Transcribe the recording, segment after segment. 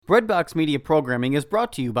Breadbox Media programming is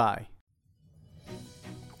brought to you by...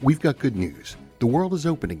 We've got good news. The world is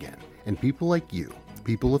open again, and people like you,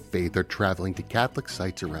 people of faith, are traveling to Catholic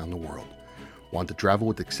sites around the world. Want to travel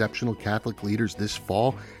with exceptional Catholic leaders this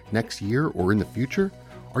fall, next year, or in the future?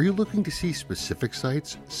 Are you looking to see specific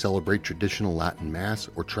sites, celebrate traditional Latin Mass,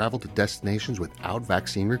 or travel to destinations without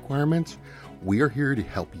vaccine requirements? We are here to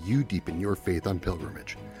help you deepen your faith on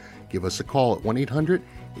pilgrimage. Give us a call at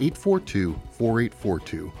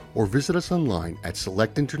 1-800-842-4842 or visit us online at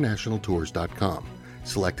selectinternationaltours.com.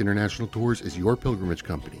 Select International Tours is your pilgrimage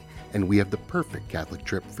company, and we have the perfect Catholic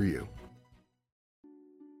trip for you.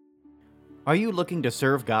 Are you looking to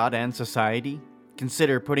serve God and society?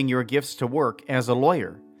 Consider putting your gifts to work as a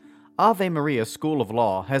lawyer. Ave Maria School of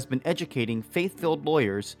Law has been educating faith-filled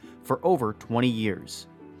lawyers for over 20 years.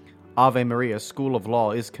 Ave Maria School of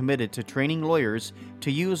Law is committed to training lawyers to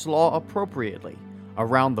use law appropriately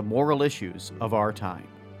around the moral issues of our time.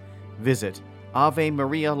 Visit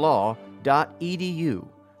avemarialaw.edu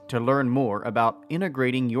to learn more about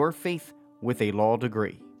integrating your faith with a law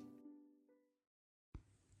degree.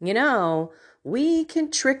 You know, we can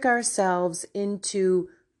trick ourselves into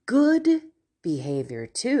good behavior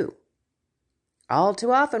too. All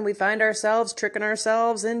too often we find ourselves tricking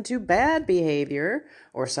ourselves into bad behavior,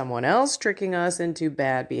 or someone else tricking us into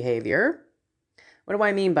bad behavior. What do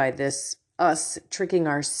I mean by this? Us tricking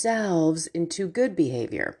ourselves into good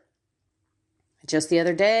behavior. Just the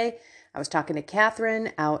other day, I was talking to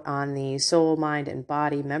Catherine out on the Soul, Mind, and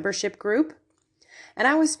Body membership group, and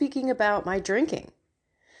I was speaking about my drinking.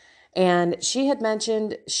 And she had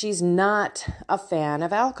mentioned she's not a fan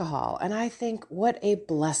of alcohol, and I think what a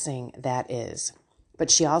blessing that is. But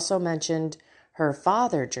she also mentioned her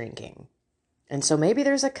father drinking. And so maybe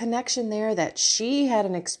there's a connection there that she had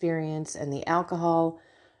an experience and the alcohol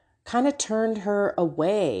kind of turned her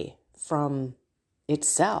away from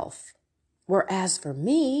itself. Whereas for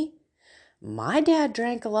me, my dad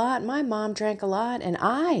drank a lot, my mom drank a lot, and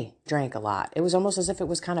I drank a lot. It was almost as if it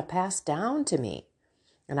was kind of passed down to me.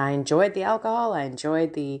 And I enjoyed the alcohol. I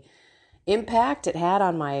enjoyed the impact it had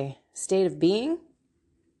on my state of being.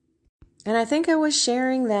 And I think I was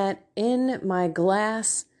sharing that in my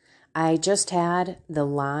glass, I just had the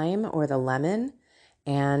lime or the lemon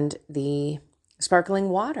and the sparkling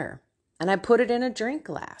water. And I put it in a drink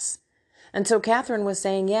glass. And so Catherine was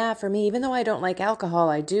saying, yeah, for me, even though I don't like alcohol,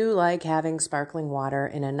 I do like having sparkling water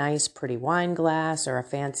in a nice, pretty wine glass or a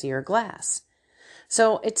fancier glass.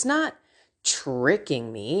 So it's not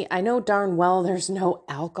tricking me. I know darn well there's no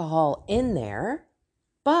alcohol in there,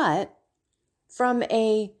 but from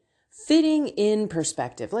a fitting in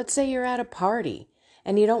perspective, let's say you're at a party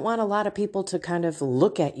and you don't want a lot of people to kind of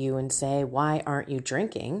look at you and say, why aren't you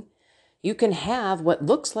drinking? You can have what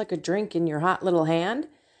looks like a drink in your hot little hand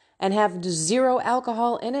and have zero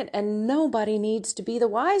alcohol in it, and nobody needs to be the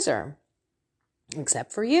wiser,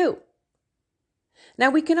 except for you. Now,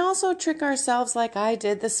 we can also trick ourselves like I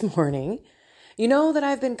did this morning. You know that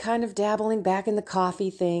I've been kind of dabbling back in the coffee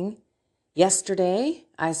thing. Yesterday,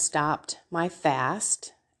 I stopped my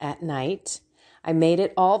fast at night. I made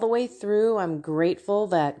it all the way through. I'm grateful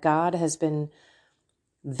that God has been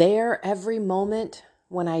there every moment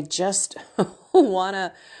when I just want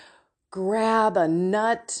to grab a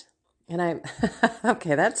nut. And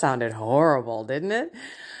okay, that sounded horrible, didn't it?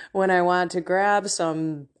 When I want to grab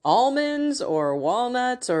some almonds or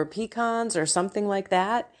walnuts or pecans or something like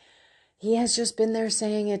that, He has just been there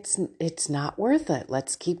saying it's not worth it.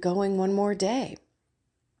 Let's keep going one more day.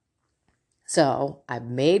 So I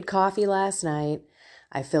made coffee last night.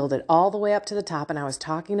 I filled it all the way up to the top, and I was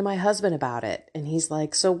talking to my husband about it. And he's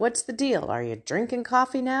like, so what's the deal? Are you drinking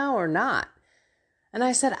coffee now or not? And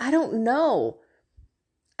I said, I don't know.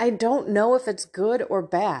 I don't know if it's good or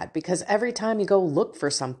bad, because every time you go look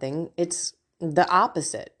for something, it's the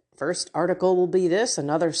opposite. First article will be this,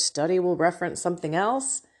 another study will reference something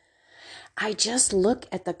else. I just look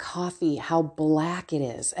at the coffee, how black it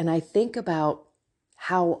is, and I think about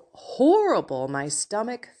how horrible my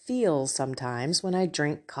stomach feels sometimes when I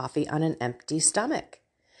drink coffee on an empty stomach.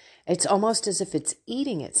 It's almost as if it's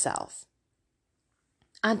eating itself.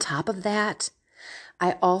 On top of that,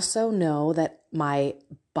 I also know that my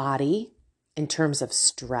body, in terms of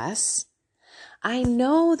stress, I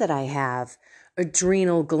know that I have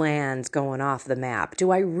adrenal glands going off the map. Do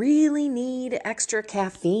I really need extra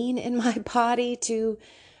caffeine in my body to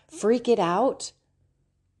freak it out?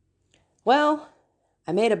 Well,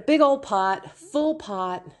 I made a big old pot, full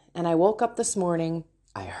pot, and I woke up this morning.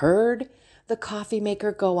 I heard the coffee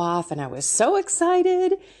maker go off, and I was so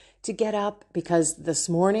excited to get up because this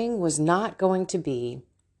morning was not going to be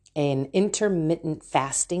an intermittent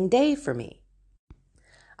fasting day for me.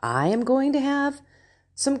 I am going to have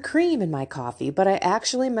some cream in my coffee, but I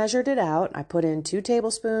actually measured it out. I put in 2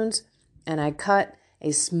 tablespoons and I cut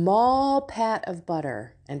a small pat of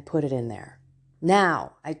butter and put it in there.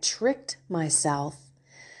 Now, I tricked myself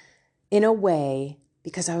in a way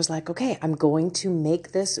because I was like, okay, I'm going to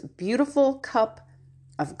make this beautiful cup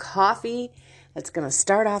of coffee that's going to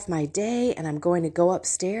start off my day, and I'm going to go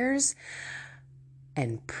upstairs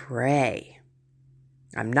and pray.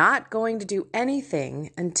 I'm not going to do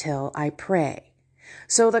anything until I pray.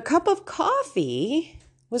 So the cup of coffee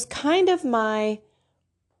was kind of my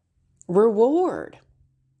reward,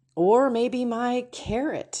 or maybe my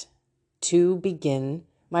carrot to begin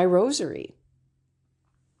my rosary.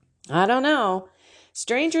 I don't know.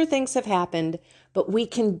 Stranger things have happened, but we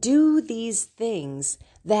can do these things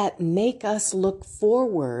that make us look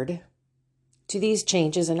forward to these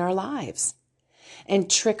changes in our lives and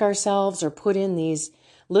trick ourselves or put in these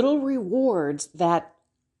little rewards that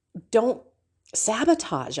don't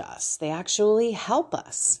sabotage us. They actually help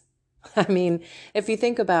us. I mean, if you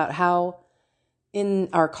think about how in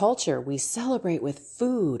our culture, we celebrate with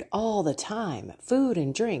food all the time, food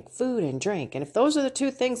and drink, food and drink. And if those are the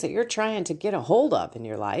 2 things that you're trying to get a hold of in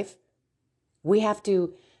your life, we have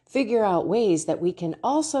to figure out ways that we can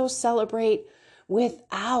also celebrate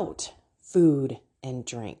without food and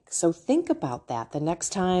drink. So think about that the next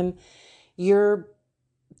time your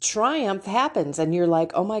triumph happens and you're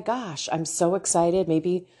like, oh my gosh, I'm so excited.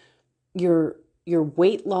 Maybe your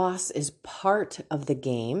weight loss is part of the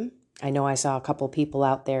game. I know I saw a couple people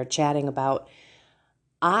out there chatting about,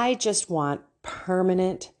 I just want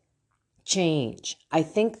permanent change. I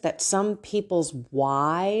think that some people's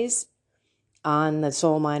whys on the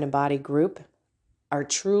Soul, Mind, and Body group are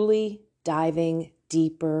truly diving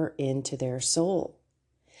deeper into their soul.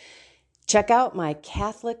 Check out my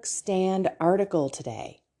Catholic Stand article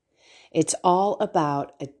today. It's all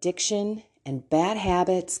about addiction and bad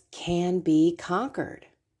habits can be conquered.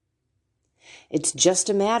 It's just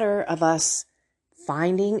a matter of us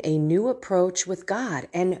finding a new approach with God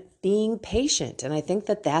and being patient. And I think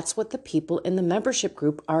that that's what the people in the membership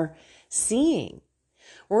group are seeing.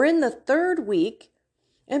 We're in the 3rd week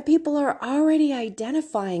and people are already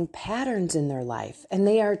identifying patterns in their life, and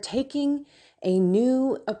they are taking a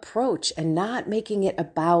new approach and not making it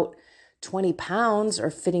about 20 pounds or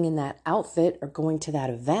fitting in that outfit or going to that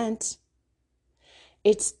event.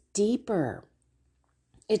 It's deeper.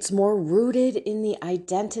 It's more rooted in the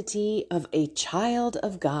identity of a child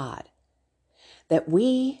of God, that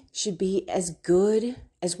we should be as good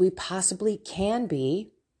as we possibly can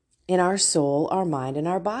be in our soul, our mind, and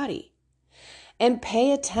our body. And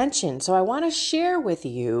pay attention. So I want to share with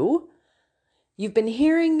you, you've been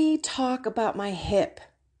hearing me talk about my hip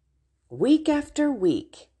week after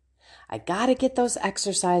week. I got to get those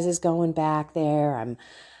exercises going back there.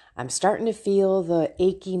 I'm starting to feel the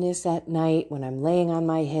achiness at night when I'm laying on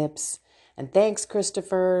my hips. And thanks,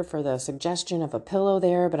 Christopher, for the suggestion of a pillow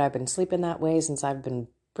there, but I've been sleeping that way since I've been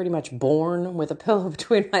pretty much born with a pillow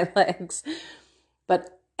between my legs.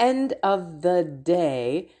 But end of the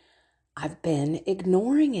day, I've been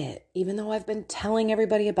ignoring it. Even though I've been telling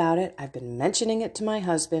everybody about it, I've been mentioning it to my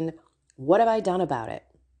husband. What have I done about it?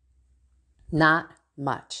 Not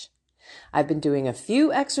much. I've been doing a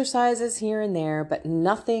few exercises here and there, but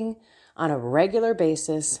nothing on a regular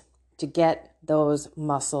basis to get those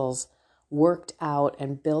muscles worked out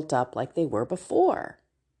and built up like they were before.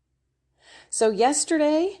 So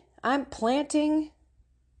yesterday, I'm planting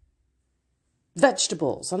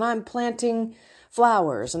vegetables and I'm planting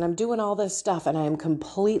flowers and I'm doing all this stuff, and I am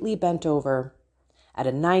completely bent over at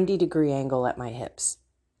a 90-degree angle at my hips.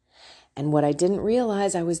 And what I didn't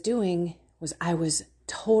realize I was doing was I was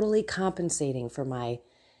totally compensating for my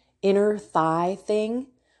inner thigh thing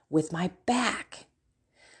with my back.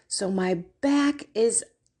 So my back is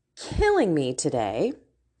killing me today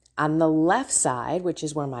on the left side, which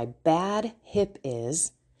is where my bad hip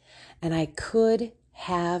is, and I could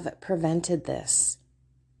have prevented this.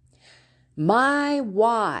 My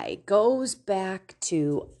why goes back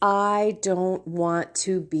to I don't want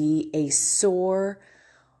to be a sore,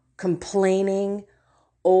 complaining,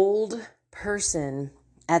 old person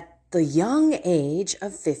at the young age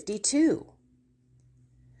of 52.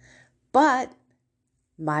 But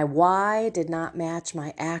my why did not match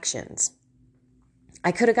my actions.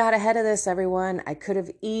 I could have got ahead of this, everyone. I could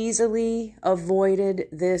have easily avoided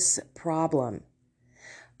this problem,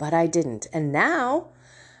 but I didn't. And now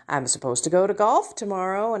I'm supposed to go to golf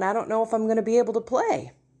tomorrow, and I don't know if I'm going to be able to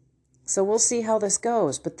play. So we'll see how this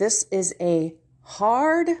goes. But this is a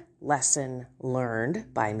hard lesson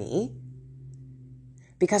learned by me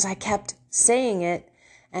because I kept saying it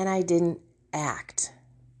and I didn't act.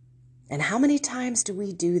 And how many times do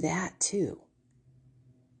we do that too?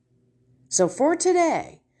 So for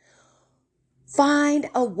today, find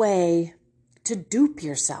a way to dupe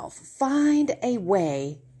yourself. Find a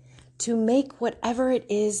way to make whatever it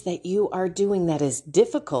is that you are doing that is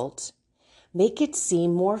difficult, make it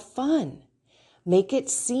seem more fun. Make it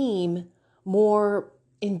seem more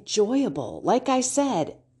enjoyable. Like I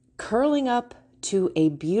said, curling up to a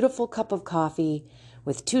beautiful cup of coffee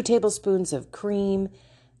with 2 tablespoons of cream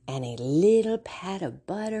and a little pat of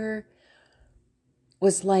butter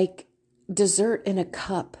was like dessert in a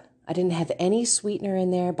cup. I didn't have any sweetener in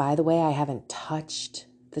there. By the way, I haven't touched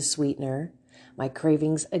the sweetener. My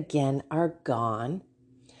cravings, again, are gone.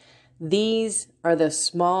 These are the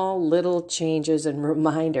small little changes and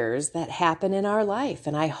reminders that happen in our life,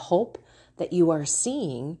 and I hope that you are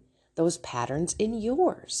seeing those patterns in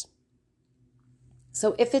yours.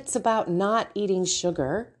 So if it's about not eating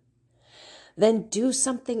sugar, then do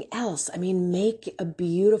something else. Make a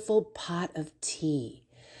beautiful pot of tea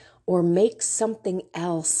or make something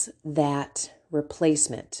else that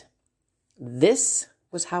replacement. This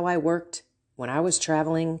was how I worked when I was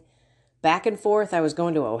traveling back and forth. I was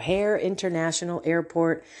going to O'Hare International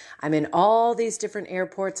Airport. I'm in all these different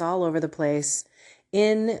airports all over the place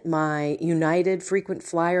in my United Frequent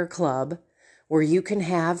Flyer Club, where you can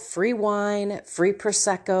have free wine, free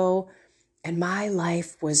Prosecco, and my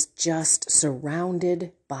life was just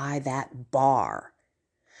surrounded by that bar.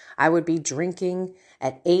 I would be drinking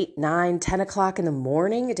at 8, 9, 10 o'clock in the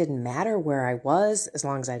morning. It didn't matter where I was, as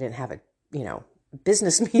long as I didn't have a,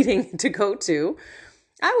 business meeting to go to.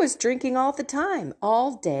 I was drinking all the time,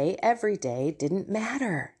 all day, every day, didn't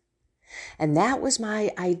matter. And that was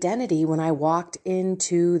my identity when I walked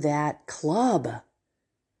into that club.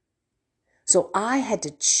 So I had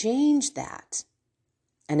to change that,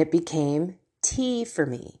 and it became tea for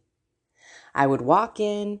me. I would walk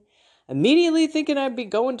in, immediately thinking I'd be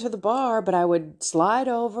going to the bar, but I would slide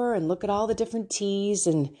over and look at all the different teas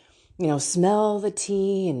and, smell the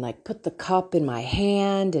tea and put the cup in my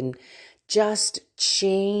hand and just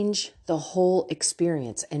change the whole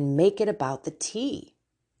experience and make it about the tea.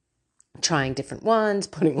 Trying different ones,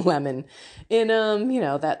 putting lemon in them,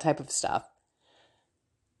 that type of stuff.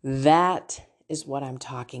 That is what I'm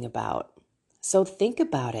talking about. So think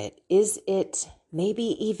about it. Is it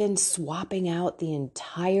maybe even swapping out the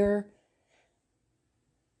entire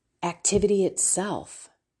activity itself?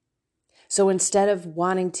 So instead of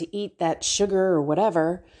wanting to eat that sugar or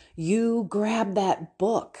whatever, you grab that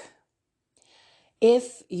book.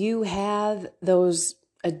 If you have those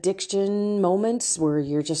addiction moments where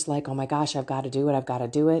you're just like, oh my gosh, I've got to do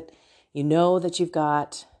it. You know that you've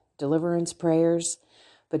got deliverance prayers,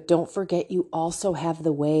 but don't forget you also have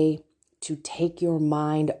the way to take your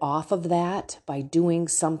mind off of that by doing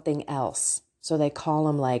something else. So they call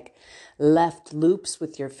them left loops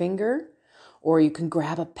with your finger, or you can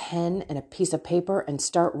grab a pen and a piece of paper and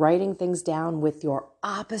start writing things down with your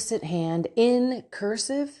opposite hand in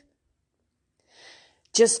cursive.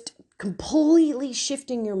 Just completely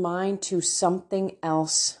shifting your mind to something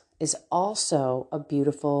else is also a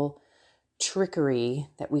beautiful trickery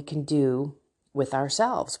that we can do with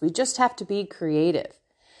ourselves. We just have to be creative.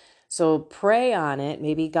 So pray on it.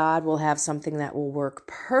 Maybe God will have something that will work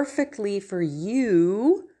perfectly for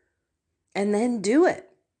you, and then do it.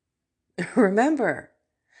 Remember,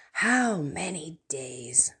 how many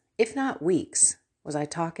days, if not weeks, was I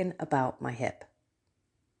talking about my hip?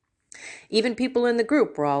 Even people in the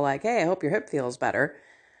group were all like, hey, I hope your hip feels better.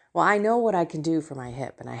 Well, I know what I can do for my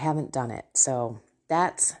hip, and I haven't done it. So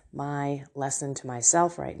that's my lesson to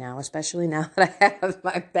myself right now, especially now that I have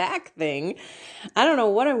my back thing. I don't know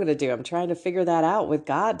what I'm going to do. I'm trying to figure that out with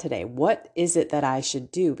God today. What is it that I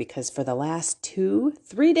should do? Because for the last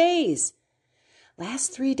 3 days,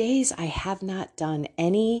 I have not done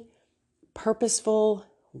any purposeful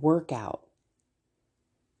workout.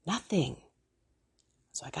 Nothing.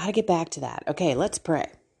 So I got to get back to that. Okay, let's pray.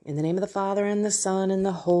 In the name of the Father, and the Son, and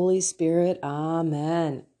the Holy Spirit.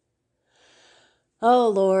 Amen. Oh,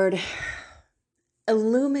 Lord,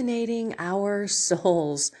 illuminating our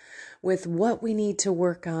souls with what we need to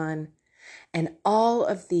work on and all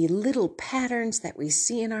of the little patterns that we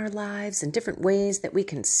see in our lives and different ways that we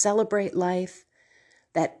can celebrate life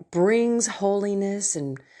that brings holiness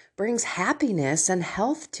and brings happiness and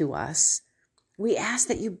health to us. We ask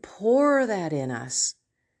that you pour that in us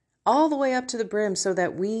all the way up to the brim so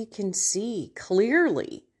that we can see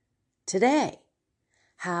clearly today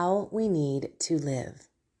how we need to live.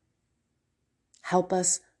 Help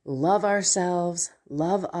us love ourselves,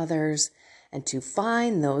 love others, and to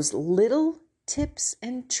find those little tips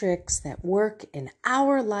and tricks that work in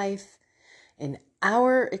our life, in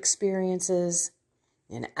our experiences,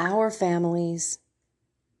 in our families.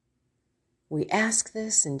 We ask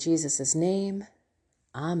this in Jesus' name.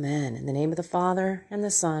 Amen. In the name of the Father, and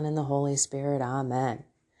the Son, and the Holy Spirit. Amen.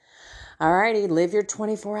 All righty, live your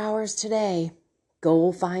 24 hours today.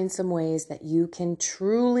 Go find some ways that you can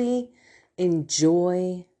truly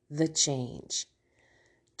enjoy the change.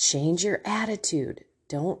 Change your attitude.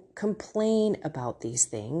 Don't complain about these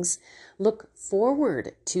things. Look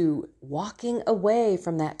forward to walking away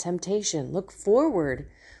from that temptation. Look forward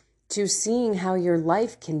to seeing how your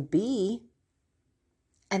life can be.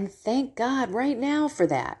 And thank God right now for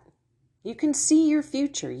that. You can see your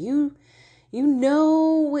future. You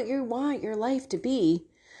know what you want your life to be.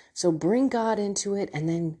 So bring God into it and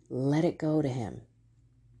then let it go to Him.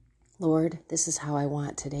 Lord, this is how I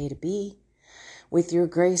want today to be. With your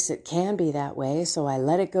grace, it can be that way, so I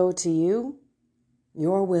let it go to you.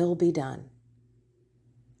 Your will be done.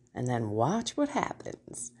 And then watch what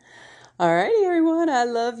happens. All righty, everyone. I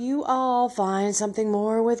love you all. Find something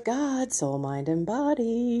more with God, soul, mind, and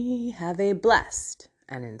body. Have a blessed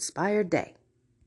and inspired day.